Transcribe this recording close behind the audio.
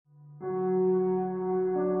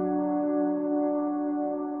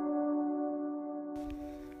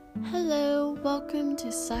welcome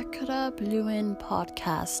to Sakura Bluin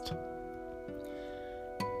podcast.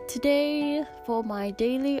 Today, for my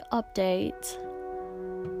daily update,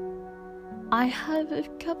 I have a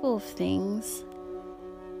couple of things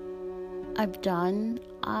I've done.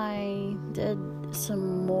 I did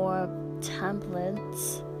some more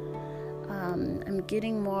templates. I'm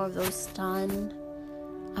getting more of those done.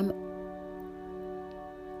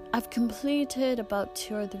 I've completed about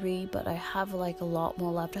 2 or 3, but I have a lot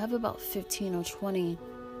more left. I have about 15 or 20.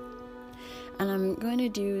 And I'm going to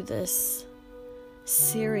do this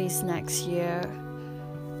series next year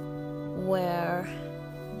where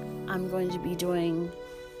I'm going to be doing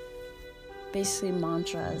basically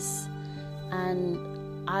mantras.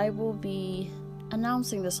 And I will be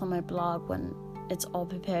announcing this on my blog when it's all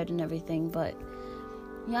prepared and everything. But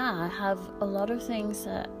yeah, I have a lot of things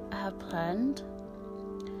that I have planned.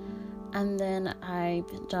 And then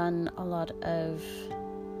I've done a lot of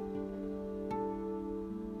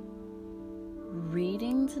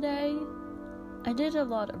reading today. I did a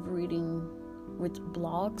lot of reading with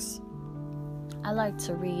blogs. I like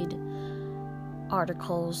to read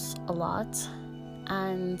articles a lot.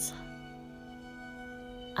 And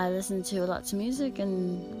I listened to a lot of music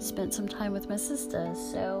and spent some time with my sister.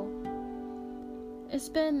 So it's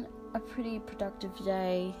been a pretty productive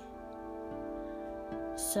day.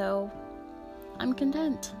 So I'm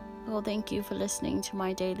content. Well, thank you for listening to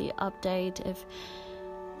my daily update. If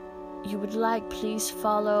you would like, please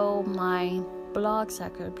follow my blog,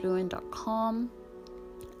 sakurabluin.com,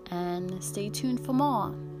 and stay tuned for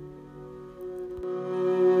more.